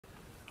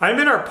I'm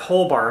in our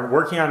pole barn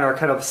working on our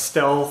kind of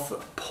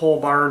stealth pole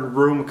barn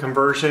room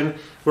conversion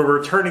where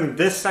we're turning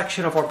this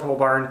section of our pole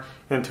barn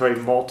into a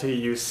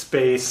multi-use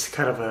space,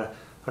 kind of a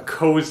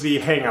cozy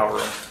hangout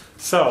room.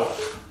 So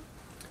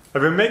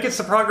I've been making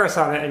some progress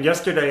on it, and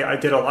yesterday I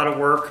did a lot of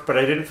work, but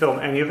I didn't film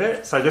any of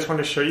it, so I just want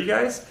to show you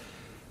guys.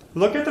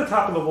 Look at the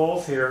top of the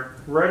walls here,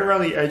 right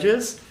around the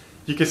edges,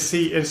 you can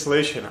see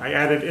insulation. I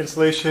added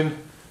insulation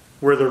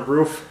where the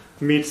roof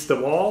meets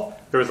the wall.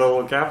 There was a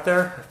little gap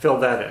there, I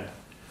filled that in.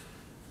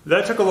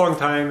 That took a long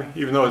time,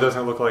 even though it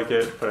doesn't look like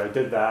it, but I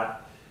did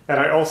that. And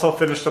I also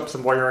finished up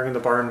some wiring in the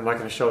barn. I'm not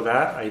going to show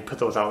that. I put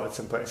those outlets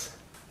in place.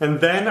 And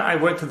then I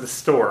went to the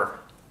store.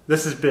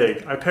 This is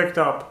big. I picked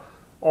up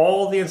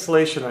all the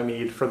insulation I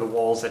need for the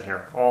walls in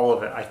here. All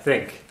of it, I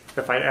think,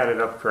 if I added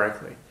up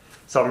correctly.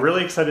 So I'm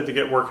really excited to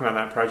get working on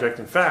that project.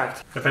 In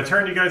fact, if I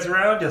turn you guys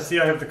around, you'll see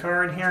I have the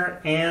car in here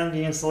and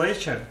the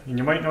insulation. And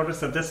you might notice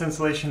that this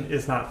insulation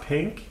is not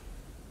pink.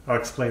 I'll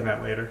explain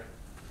that later.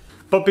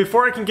 But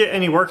before I can get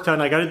any work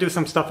done, I gotta do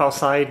some stuff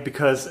outside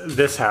because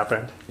this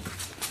happened.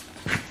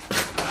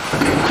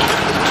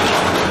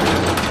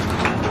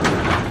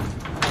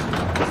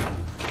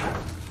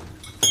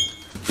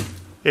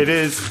 It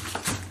is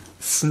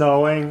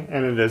snowing,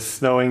 and it is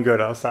snowing good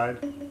outside.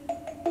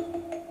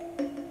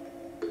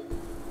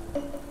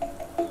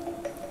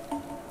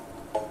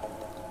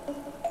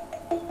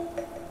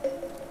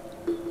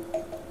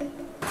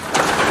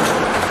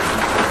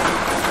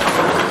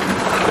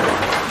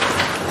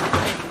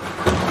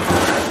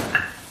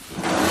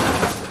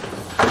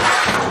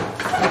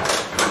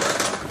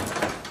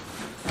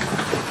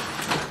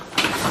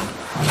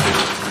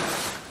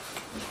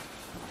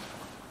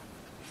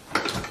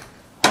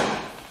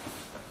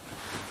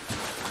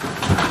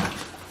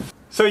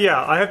 So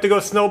yeah, I have to go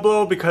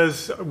snowblow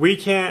because we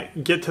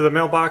can't get to the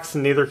mailbox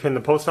and neither can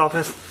the post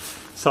office.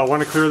 So I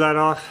want to clear that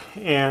off,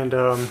 and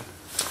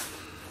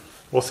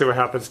we'll see what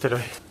happens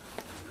today.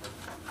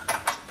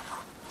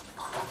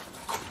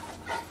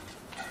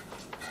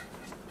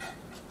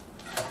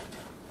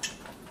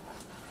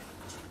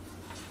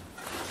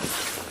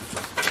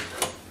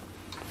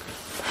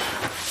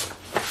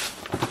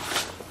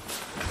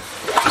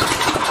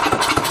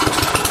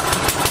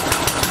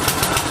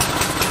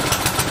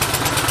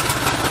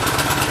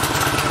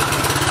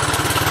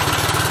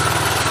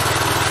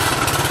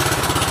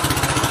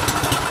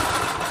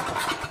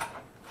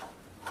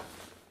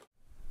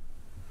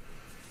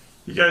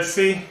 You guys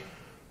see? I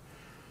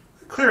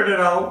cleared it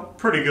out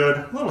pretty good.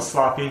 A little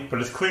sloppy,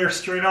 but it's clear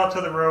straight out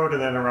to the road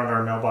and then around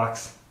our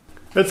mailbox.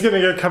 It's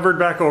gonna get covered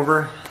back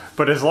over,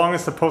 but as long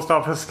as the post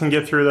office can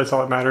get through, that's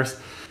all that matters.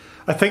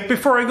 I think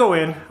before I go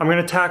in, I'm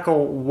gonna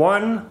tackle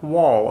one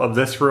wall of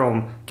this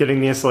room, getting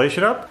the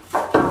insulation up.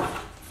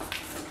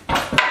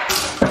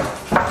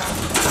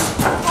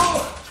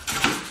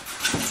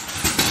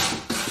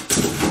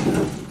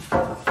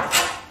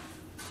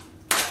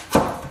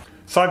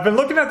 So I've been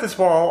looking at this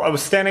wall. I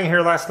was standing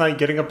here last night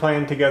getting a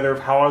plan together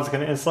of how I was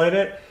going to insulate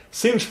it.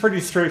 Seems pretty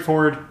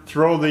straightforward.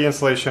 Throw the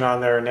insulation on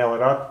there and nail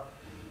it up.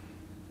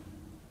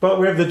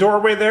 But we have the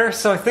doorway there,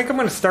 so I think I'm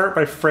going to start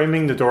by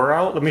framing the door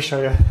out. Let me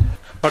show you.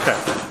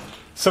 Okay,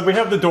 so we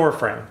have the door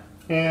frame.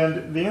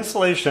 And the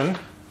insulation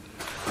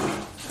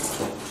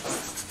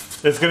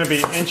is going to be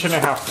 1.5 inches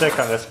thick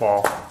on this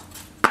wall.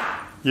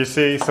 You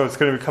see, so it's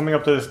going to be coming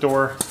up to this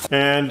door.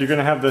 And you're going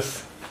to have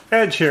this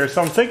edge here.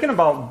 So I'm thinking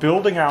about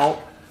building out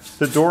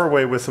the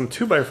doorway with some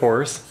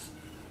 2x4s,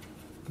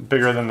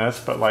 bigger than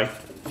this, but like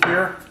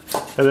here,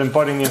 and then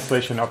butting the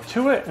insulation up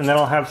to it, and then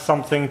I'll have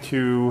something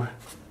to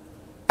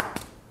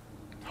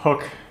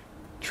hook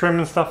trim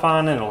and stuff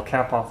on, and it'll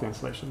cap off the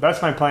insulation.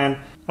 That's my plan.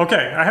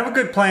 Okay, I have a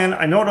good plan.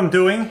 I know what I'm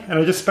doing, and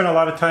I just spent a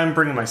lot of time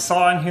bringing my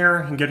saw in here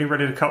and getting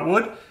ready to cut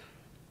wood,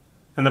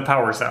 and the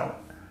power's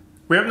out.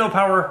 We have no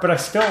power, but I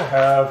still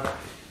have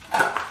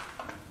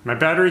my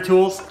battery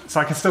tools, so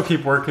I can still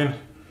keep working.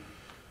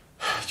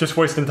 Just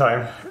wasting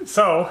time.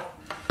 So,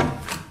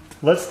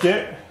 let's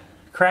get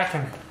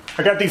cracking.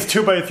 I got these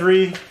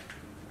 2x3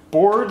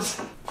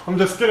 boards. I'm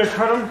just gonna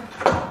cut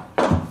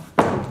them,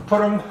 put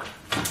them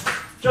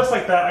just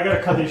like that. I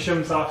gotta cut these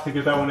shims off to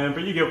get that one in,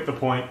 but you get the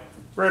point.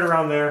 Right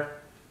around there.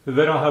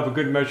 Then I'll have a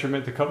good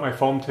measurement to cut my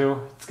foam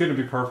to. It's gonna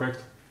be perfect.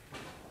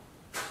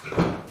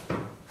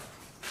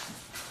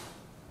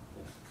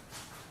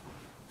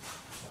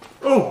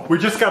 Oh, we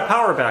just got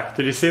power back.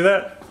 Did you see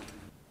that?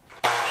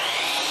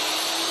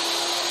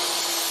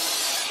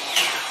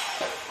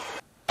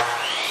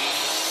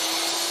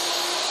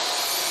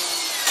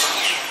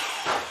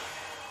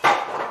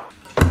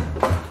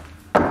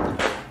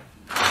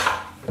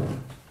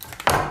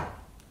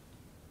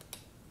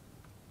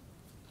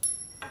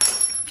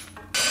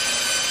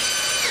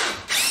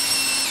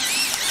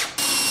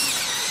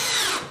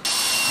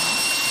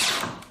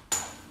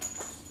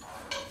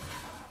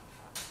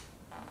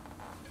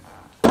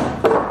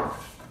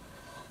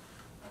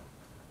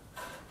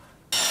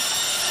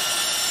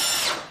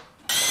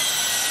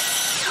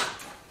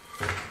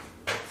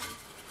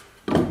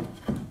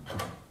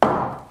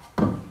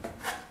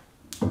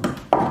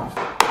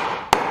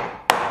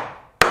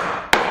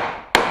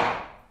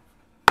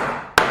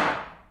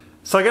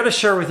 So I gotta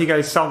share with you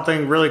guys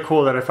something really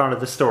cool that I found at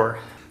the store.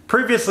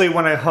 Previously,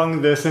 when I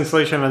hung this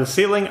insulation on the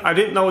ceiling, I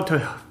didn't know what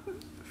to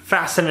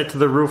fasten it to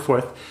the roof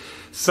with.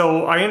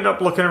 So I ended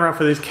up looking around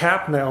for these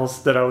cap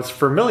nails that I was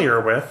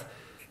familiar with,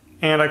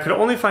 and I could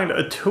only find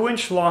a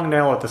 2-inch long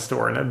nail at the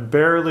store, and it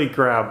barely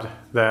grabbed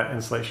that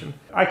insulation.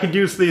 I could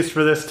use these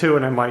for this too,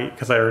 and I might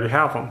because I already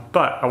have them.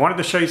 But I wanted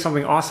to show you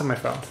something awesome I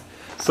found.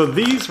 So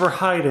these were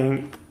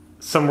hiding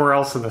somewhere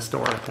else in the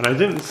store, and I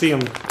didn't see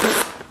them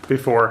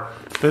before.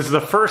 This is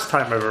the first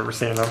time I've ever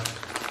seen them.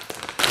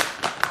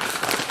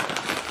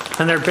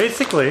 And they're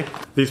basically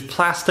these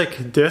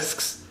plastic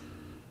discs,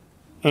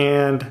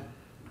 and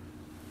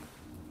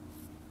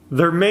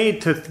they're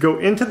made to go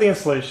into the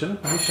insulation.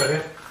 Let me show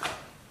you.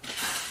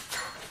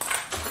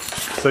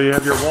 So you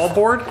have your wall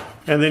board,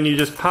 and then you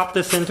just pop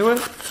this into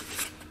it,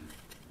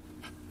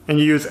 and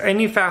you use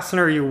any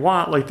fastener you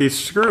want, like these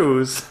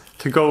screws,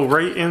 to go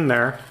right in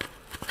there.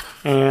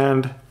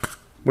 And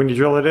when you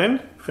drill it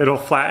in, it'll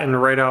flatten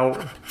right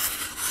out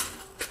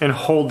and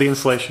hold the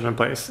insulation in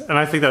place. And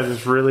I think that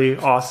is really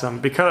awesome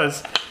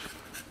because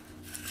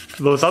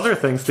those other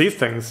things, these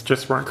things,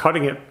 just weren't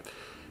cutting it.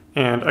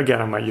 And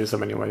again, I might use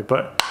them anyway,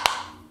 but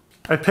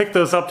I picked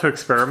those up to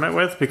experiment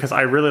with because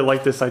I really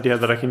like this idea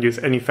that I can use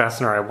any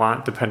fastener I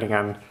want depending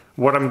on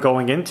what I'm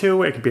going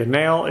into. It could be a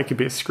nail, it could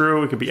be a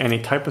screw, it could be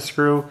any type of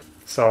screw.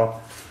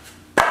 So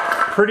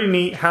pretty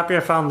neat, happy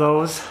I found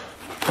those.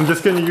 I'm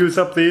just gonna use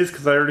up these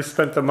because I already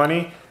spent the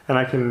money, and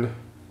I can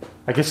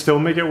still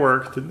make it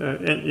work.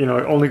 You know,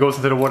 it only goes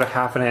into the wood a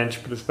 1/2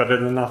 inch, but it's better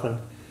than nothing.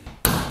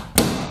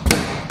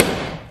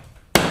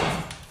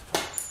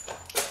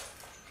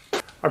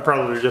 I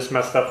probably just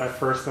messed up my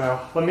first nail.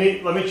 Let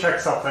me check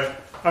something.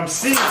 I'm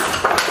seeing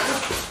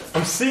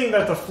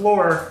that the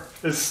floor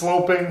is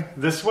sloping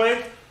this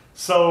way,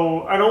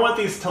 so I don't want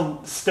these to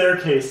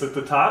staircase at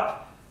the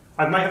top.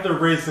 I might have to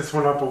raise this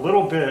one up a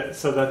little bit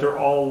so that they're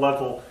all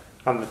level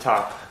on the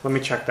top. Let me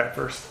check that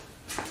first.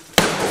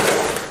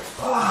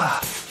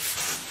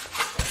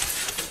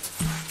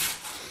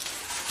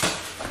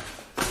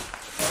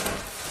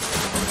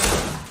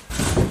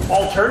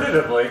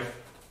 Alternatively,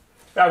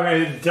 I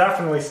mean, it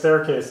definitely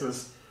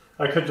staircases.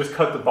 I could just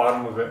cut the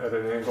bottom of it at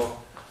an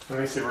angle. Let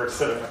me see where it's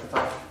sitting at the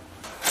top.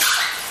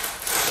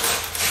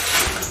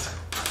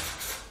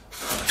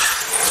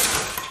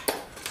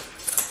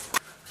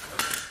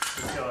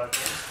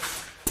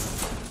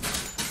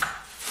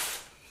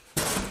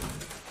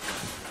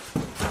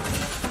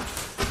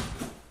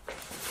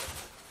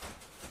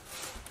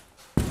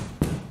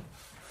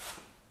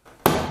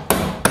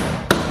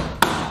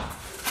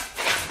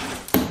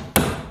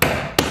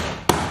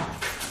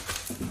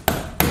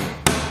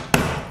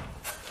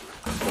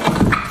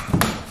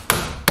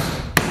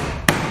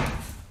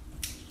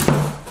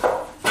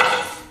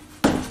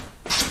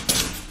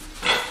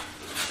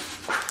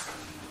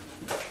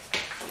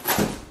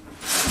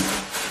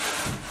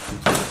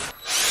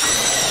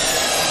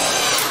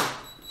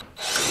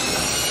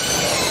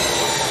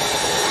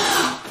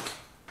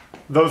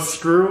 Those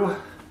screw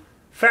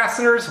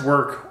fasteners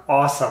work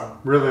awesome.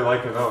 Really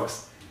liking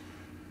those.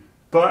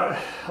 But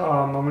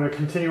I'm going to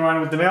continue on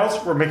with the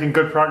nails. We're making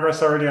good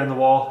progress already on the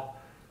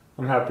wall.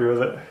 I'm happy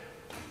with it.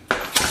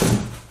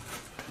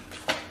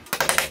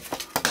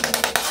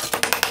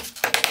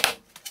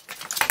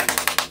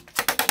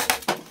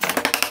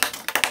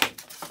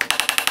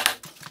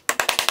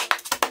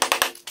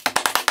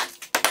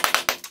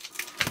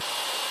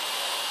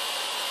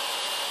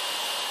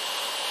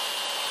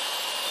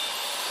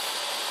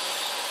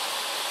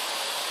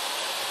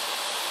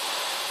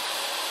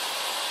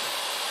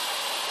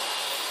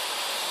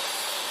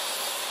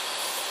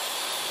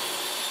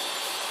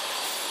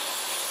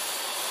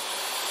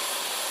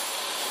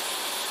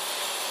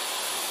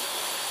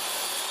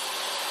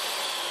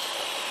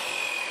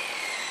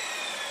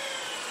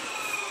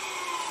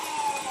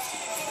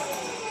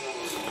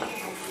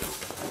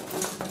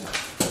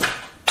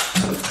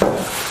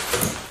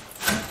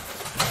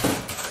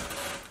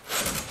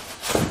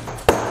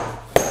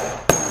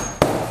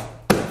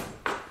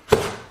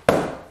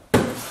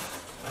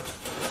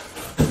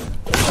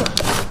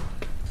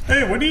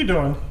 Hey, what are you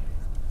doing?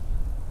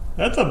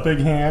 That's a big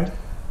hand.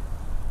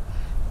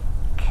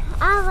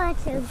 I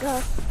want to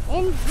go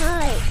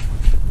inside.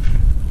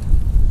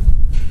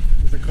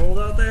 Is it cold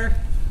out there?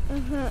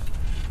 I'm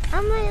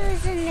gonna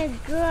use in the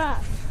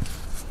grass.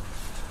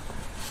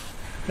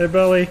 Hey,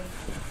 Belly.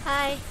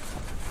 Hi.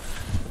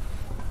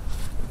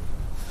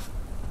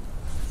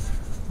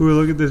 Ooh,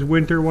 look at this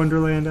winter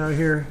wonderland out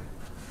here.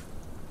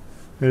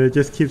 And it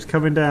just keeps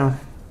coming down.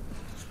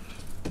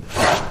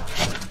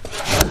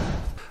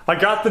 I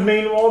got the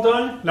main wall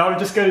done. Now I'm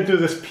just gonna do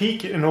this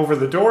peak and over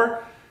the door.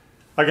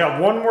 I got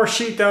one more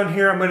sheet down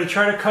here. I'm gonna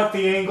try to cut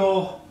the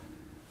angle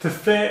to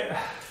fit.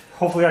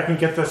 Hopefully I can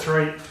get this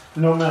right.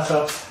 No mess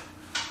ups.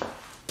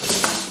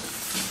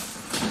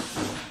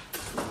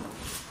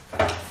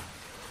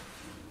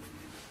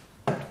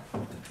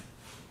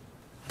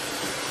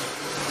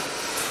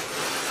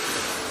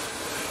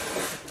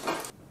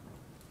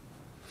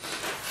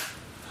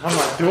 I'm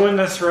not doing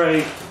this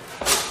right.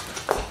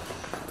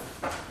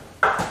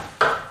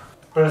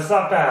 but it's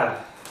not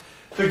bad.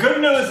 The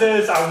good news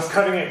is I was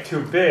cutting it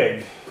too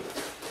big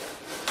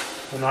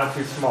and not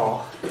too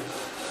small.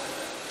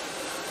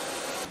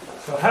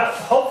 So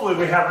hopefully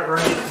we have it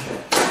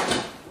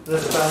right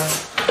this time.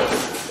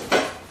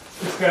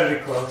 It's gotta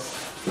be close.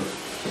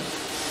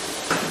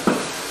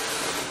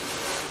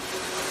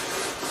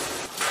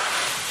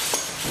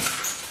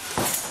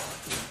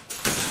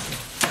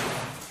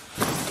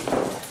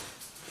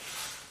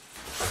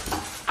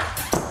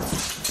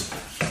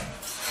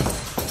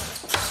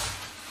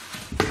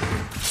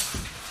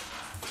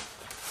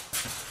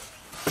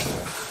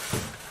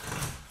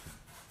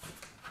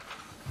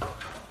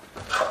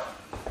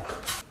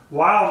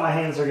 Wow, my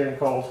hands are getting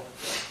cold.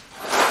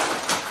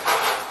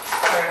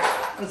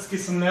 Alright, let's get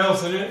some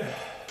nails in it.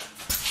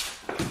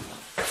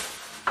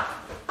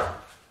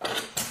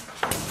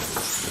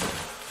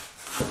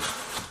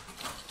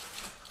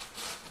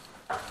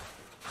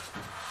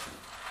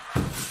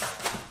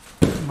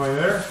 Am I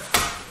there?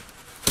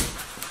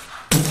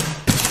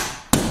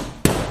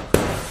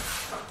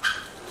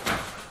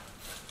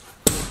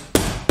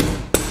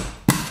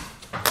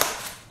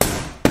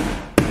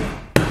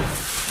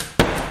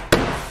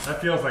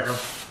 That feels like an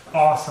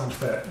awesome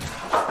fit.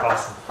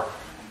 Awesome.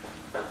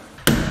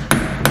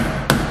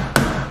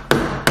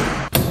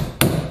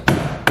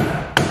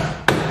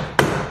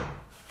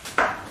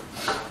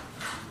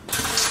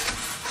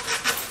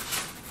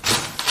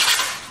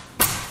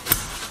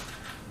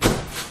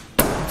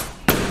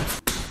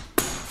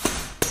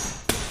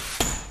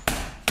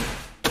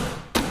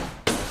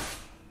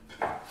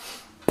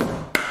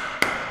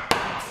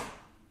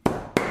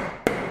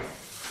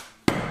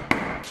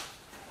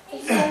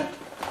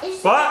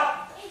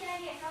 What? Hey,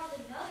 Daddy, I found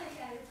another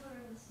caterpillar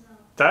in the snow.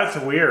 That's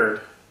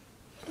weird.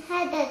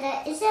 Hi,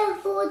 Dada. Is there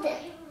food?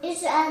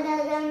 Is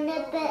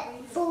another bit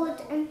food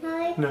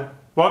inside? No.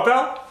 What, Belle?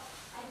 I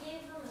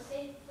gave them a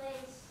safe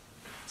place.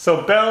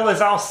 So Belle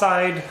is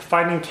outside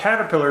finding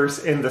caterpillars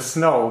in the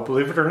snow.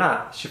 Believe it or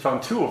not, she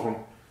found 2 of them.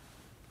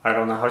 I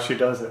don't know how she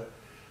does it.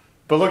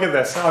 But look at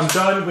this. I'm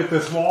done with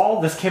this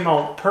wall. This came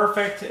out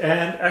perfect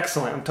and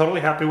excellent. I'm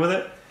totally happy with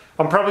it.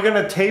 I'm probably going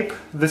to tape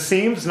the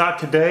seams. Not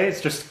today. It's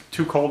just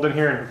too cold in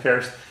here and who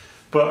cares.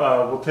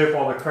 But we'll tape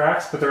all the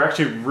cracks. But they're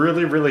actually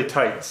really, really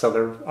tight.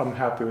 So I'm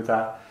happy with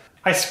that.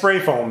 I spray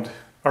foamed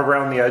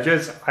around the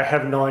edges. I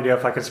have no idea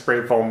if I can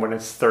spray foam when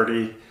it's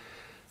 30,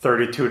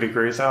 32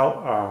 degrees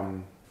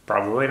out.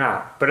 Probably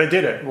not. But I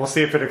did it. We'll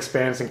see if it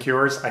expands and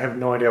cures. I have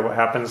no idea what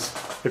happens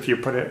if you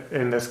put it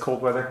in this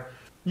cold weather.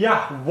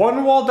 Yeah,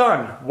 1 wall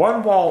done.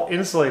 1 wall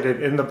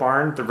insulated in the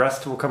barn. The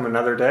rest will come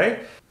another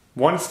day.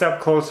 1 step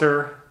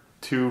closer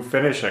to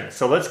finishing.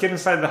 So let's get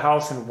inside the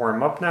house and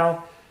warm up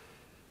now.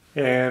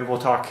 And we'll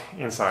talk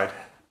inside.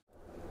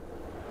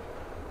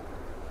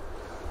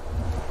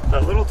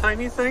 That little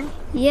tiny thing?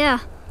 Yeah,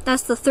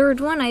 that's the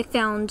 3rd one I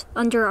found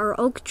under our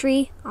oak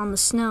tree on the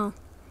snow.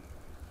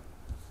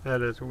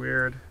 That is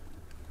weird.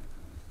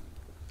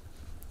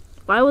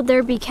 Why would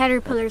there be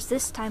caterpillars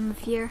this time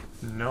of year?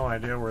 No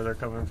idea where they're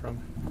coming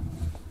from.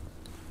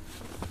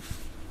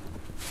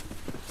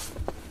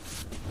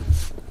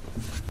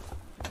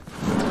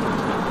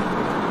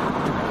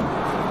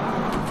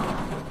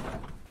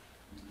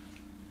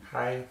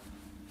 Hi.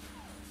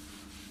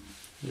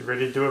 You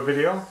ready to do a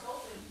video?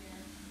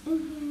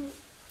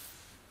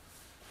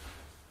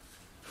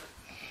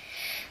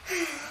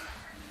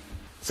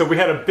 So we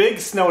had a big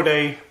snow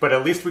day, but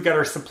at least we got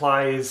our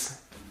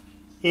supplies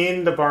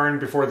in the barn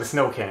before the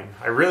snow came.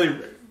 I really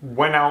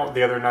went out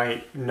the other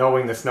night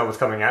knowing the snow was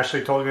coming.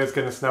 Ashley told me it was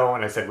going to snow,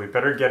 and I said we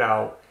better get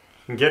out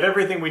and get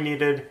everything we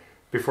needed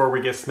before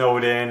we get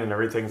snowed in and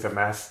everything's a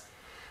mess.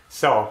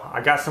 So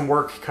I got some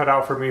work cut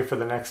out for me for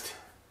the next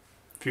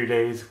few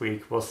days,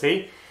 week, we'll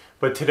see.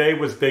 But today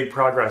was big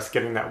progress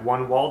getting that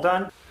 1 wall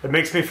done. It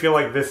makes me feel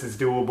like this is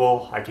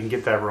doable. I can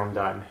get that room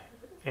done.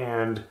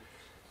 And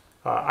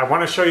I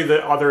want to show you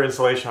the other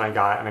insulation I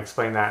got and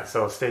explain that.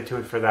 So stay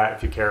tuned for that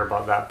if you care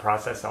about that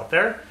process out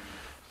there.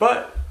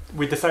 But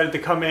we decided to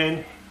come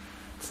in.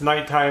 It's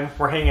nighttime.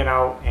 We're hanging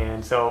out.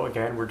 And so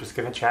again, we're just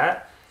going to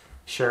chat,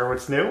 share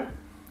what's new.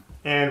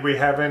 And we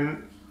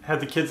haven't had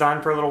the kids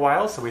on for a little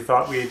while, so we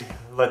thought we'd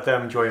let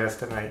them join us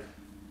tonight.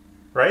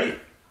 Right?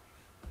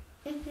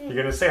 You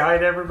gonna say hi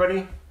to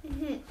everybody?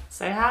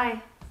 Say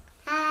hi.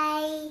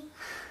 Hi.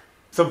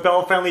 So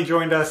Belle finally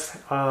joined us.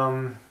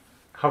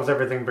 How's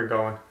everything been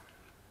going?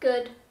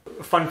 Good.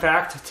 Fun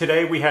fact,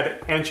 today we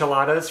had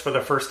enchiladas for the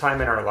first time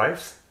in our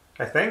lives,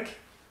 I think.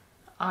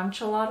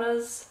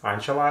 Enchiladas?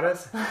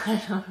 Enchiladas?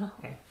 I don't know.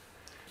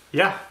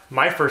 Yeah,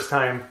 my first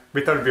time. We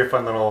thought it'd be a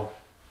fun little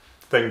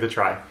thing to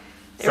try.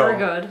 They were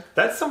good.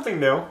 That's something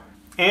new.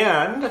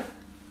 And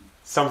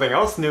something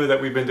else new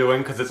that we've been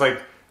doing, because it's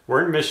like,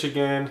 we're in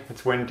Michigan,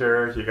 it's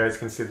winter, you guys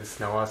can see the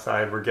snow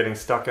outside, we're getting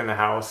stuck in the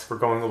house, we're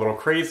going a little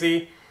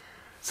crazy.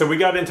 So we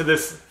got into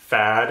this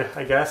fad,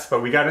 I guess,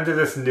 but we got into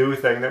this new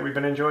thing that we've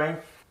been enjoying.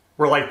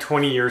 We're like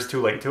 20 years too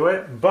late to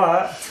it,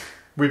 but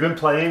we've been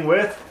playing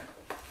with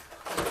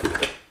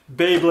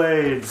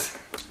Beyblades.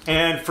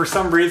 And for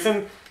some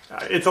reason,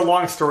 it's a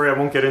long story. I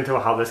won't get into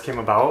how this came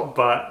about,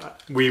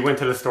 but we went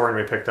to the store and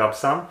we picked up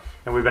some,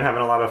 and we've been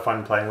having a lot of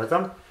fun playing with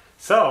them.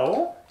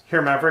 So,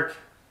 here, Maverick,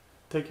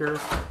 take yours.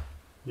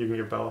 You can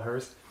give Belle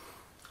hers.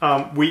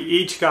 We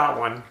each got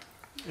one,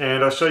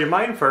 and I'll show you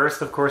mine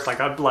first. Of course, I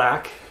got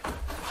black.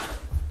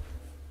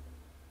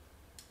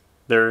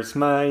 There's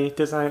my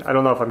design. I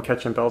don't know if I'm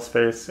catching Belle's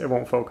face. It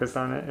won't focus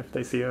on it if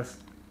they see us.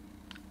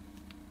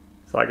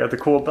 So I got the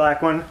cool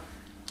black one.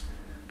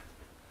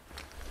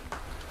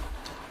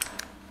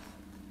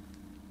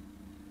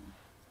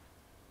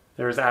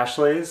 There's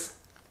Ashley's.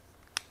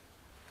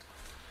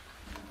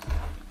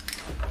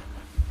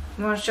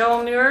 You want to show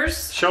them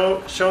yours?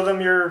 Show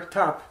them your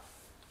top.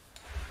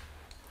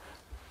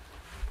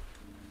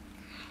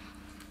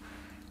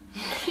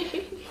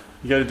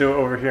 You gotta do it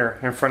over here,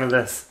 in front of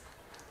this.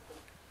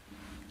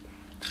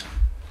 Put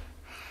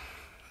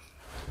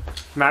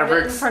it in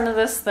Mavericks. front of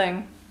this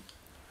thing.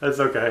 That's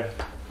okay.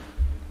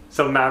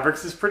 So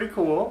Mavericks is pretty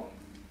cool.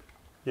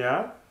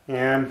 Yeah.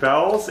 And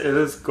Belle's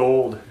is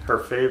gold, her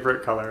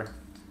favorite color.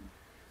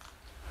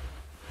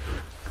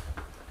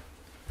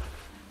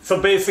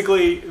 So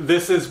basically,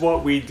 this is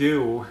what we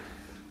do.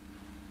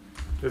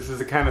 This is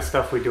the kind of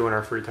stuff we do in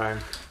our free time.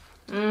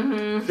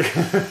 Mm-hmm. Do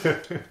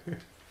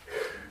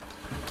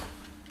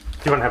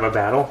you want to have a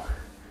battle?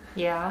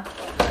 Yeah.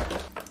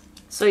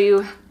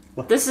 So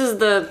this is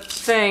the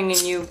thing,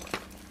 and you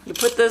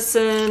put this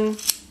in,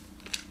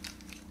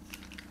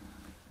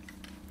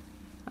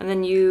 and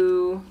then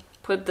you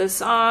put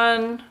this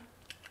on,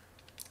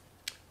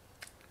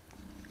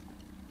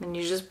 and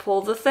you just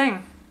pull the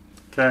thing.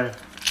 Okay.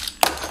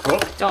 Cool.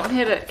 Don't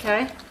hit it,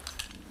 okay?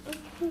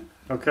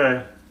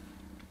 Okay.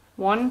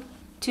 1,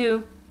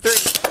 2, 3.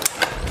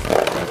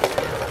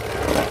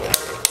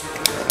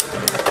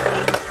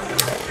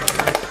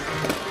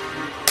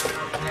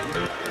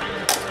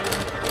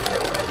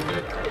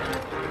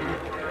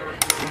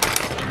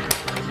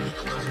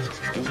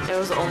 It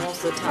was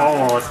almost the top.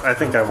 Almost. I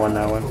think I won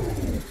that one.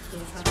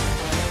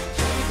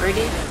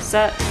 Ready,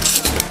 set.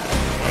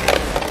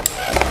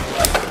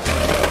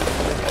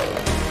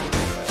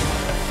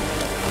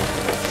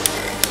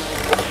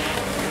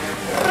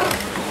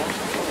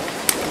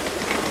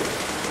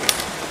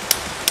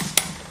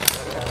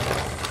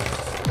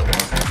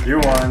 You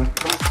won.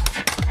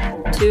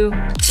 2.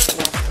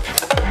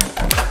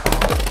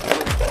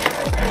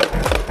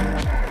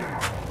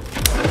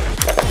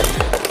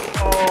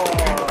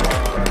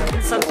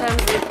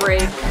 Sometimes they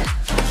break.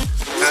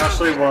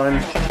 Ashley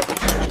won.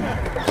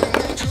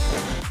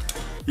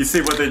 You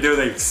see what they do?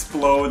 They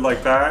explode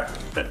like that.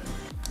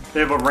 They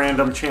have a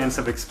random chance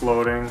of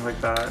exploding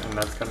like that, and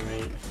that's kind of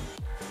neat.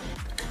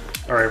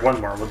 All right, one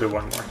more. We'll do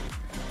one more.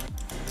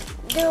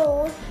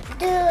 Do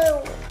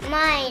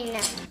mine.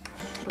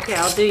 Okay,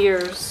 I'll do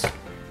yours.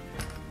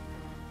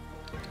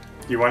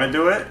 You want to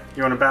do it?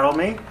 You want to battle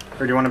me,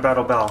 or do you want to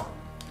battle Belle?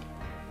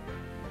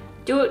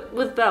 Do it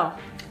with Belle.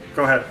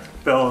 Go ahead,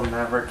 Belle and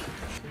Maverick.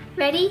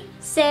 Ready,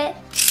 set,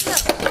 go.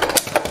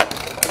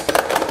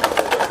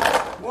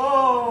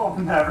 Whoa!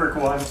 Maverick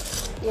won.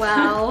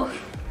 Wow.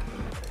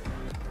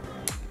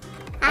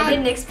 I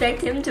didn't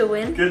expect him to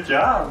win. Good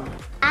job.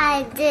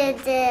 I did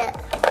it.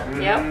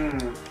 Yep.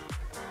 Mm.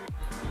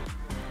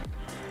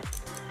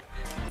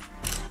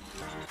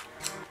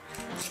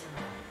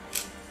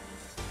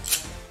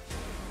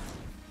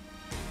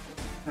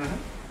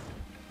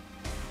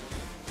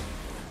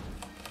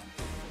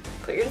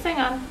 Put your thing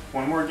on.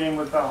 One more game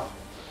with Belle.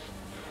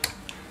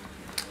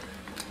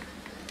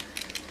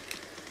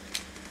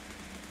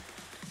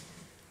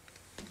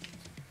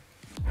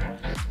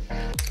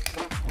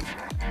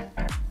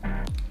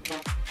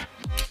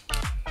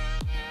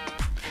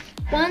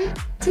 One,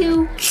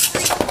 two.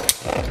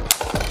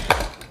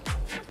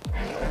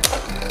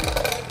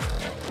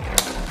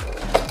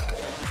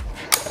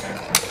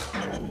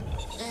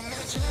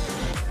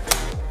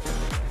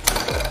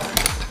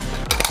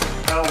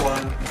 Belle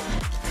won.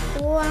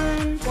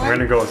 One, We're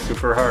gonna go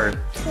super hard.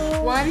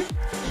 1,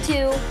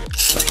 2.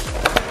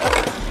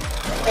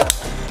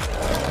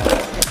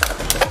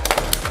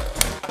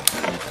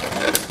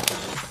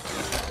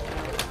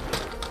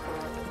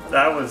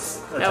 That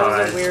was a tie. That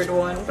was a weird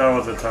one. That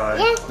was a tie.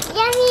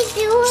 let me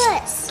do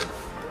this.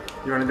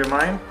 You want to do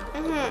mine?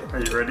 Mm-hmm. Are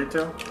you ready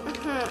to?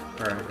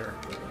 Mm-hmm. All right, here.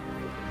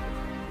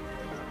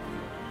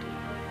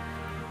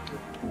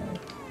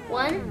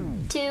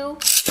 1, 2,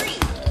 3.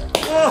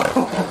 Whoa!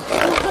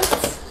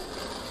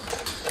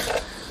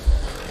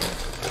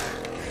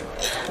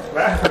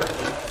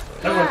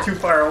 That went too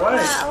far away.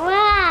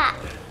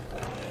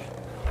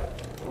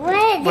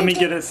 Let me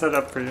get it set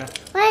up for you.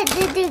 Why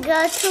did you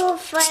go too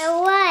far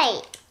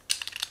away?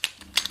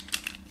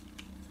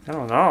 I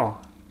don't know.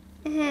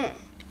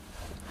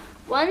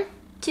 1,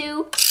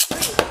 2.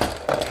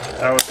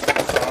 That was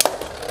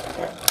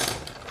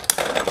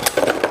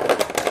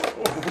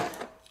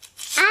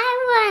I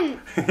won.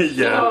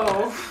 yeah.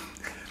 Oh.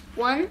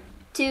 1,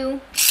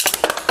 2.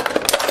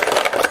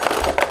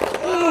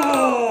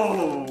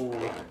 Oh!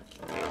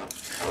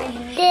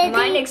 Did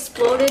Mine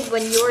exploded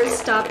when yours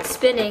stopped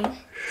spinning.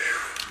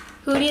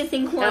 Who do you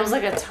think won? That was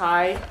like a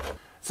tie.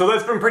 So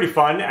that's been pretty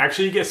fun.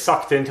 Actually, you get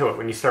sucked into it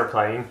when you start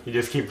playing. You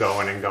just keep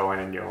going and going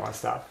and you don't want to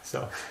stop.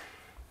 So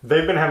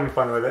they've been having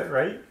fun with it,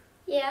 right?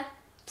 Yeah.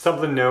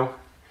 Something new.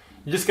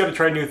 You just got to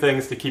try new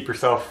things to keep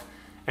yourself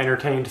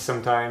entertained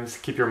sometimes,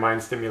 keep your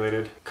mind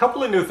stimulated. A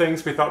couple of new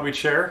things we thought we'd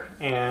share,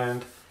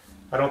 and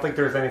I don't think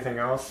there's anything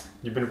else.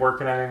 You've been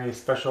working on any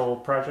special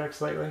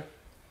projects lately?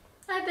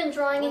 I've been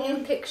drawing a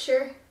new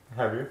picture.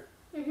 Have you?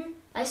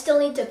 I still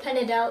need to pen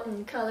it out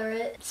and color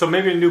it. So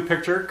maybe a new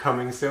picture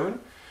coming soon.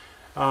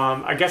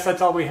 I guess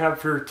that's all we have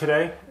for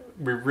today.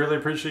 We really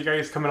appreciate you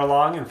guys coming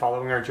along and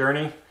following our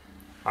journey.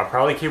 I'll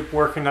probably keep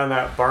working on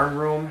that barn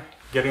room,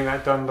 getting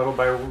that done little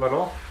by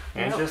little,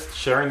 and just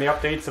sharing the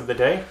updates of the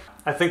day.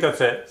 I think that's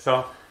it.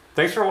 So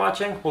thanks for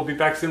watching. We'll be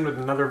back soon with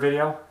another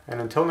video.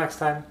 And until next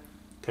time,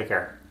 take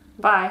care.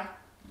 Bye.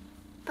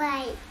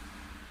 Bye.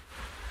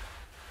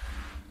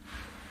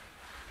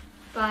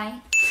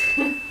 Bye.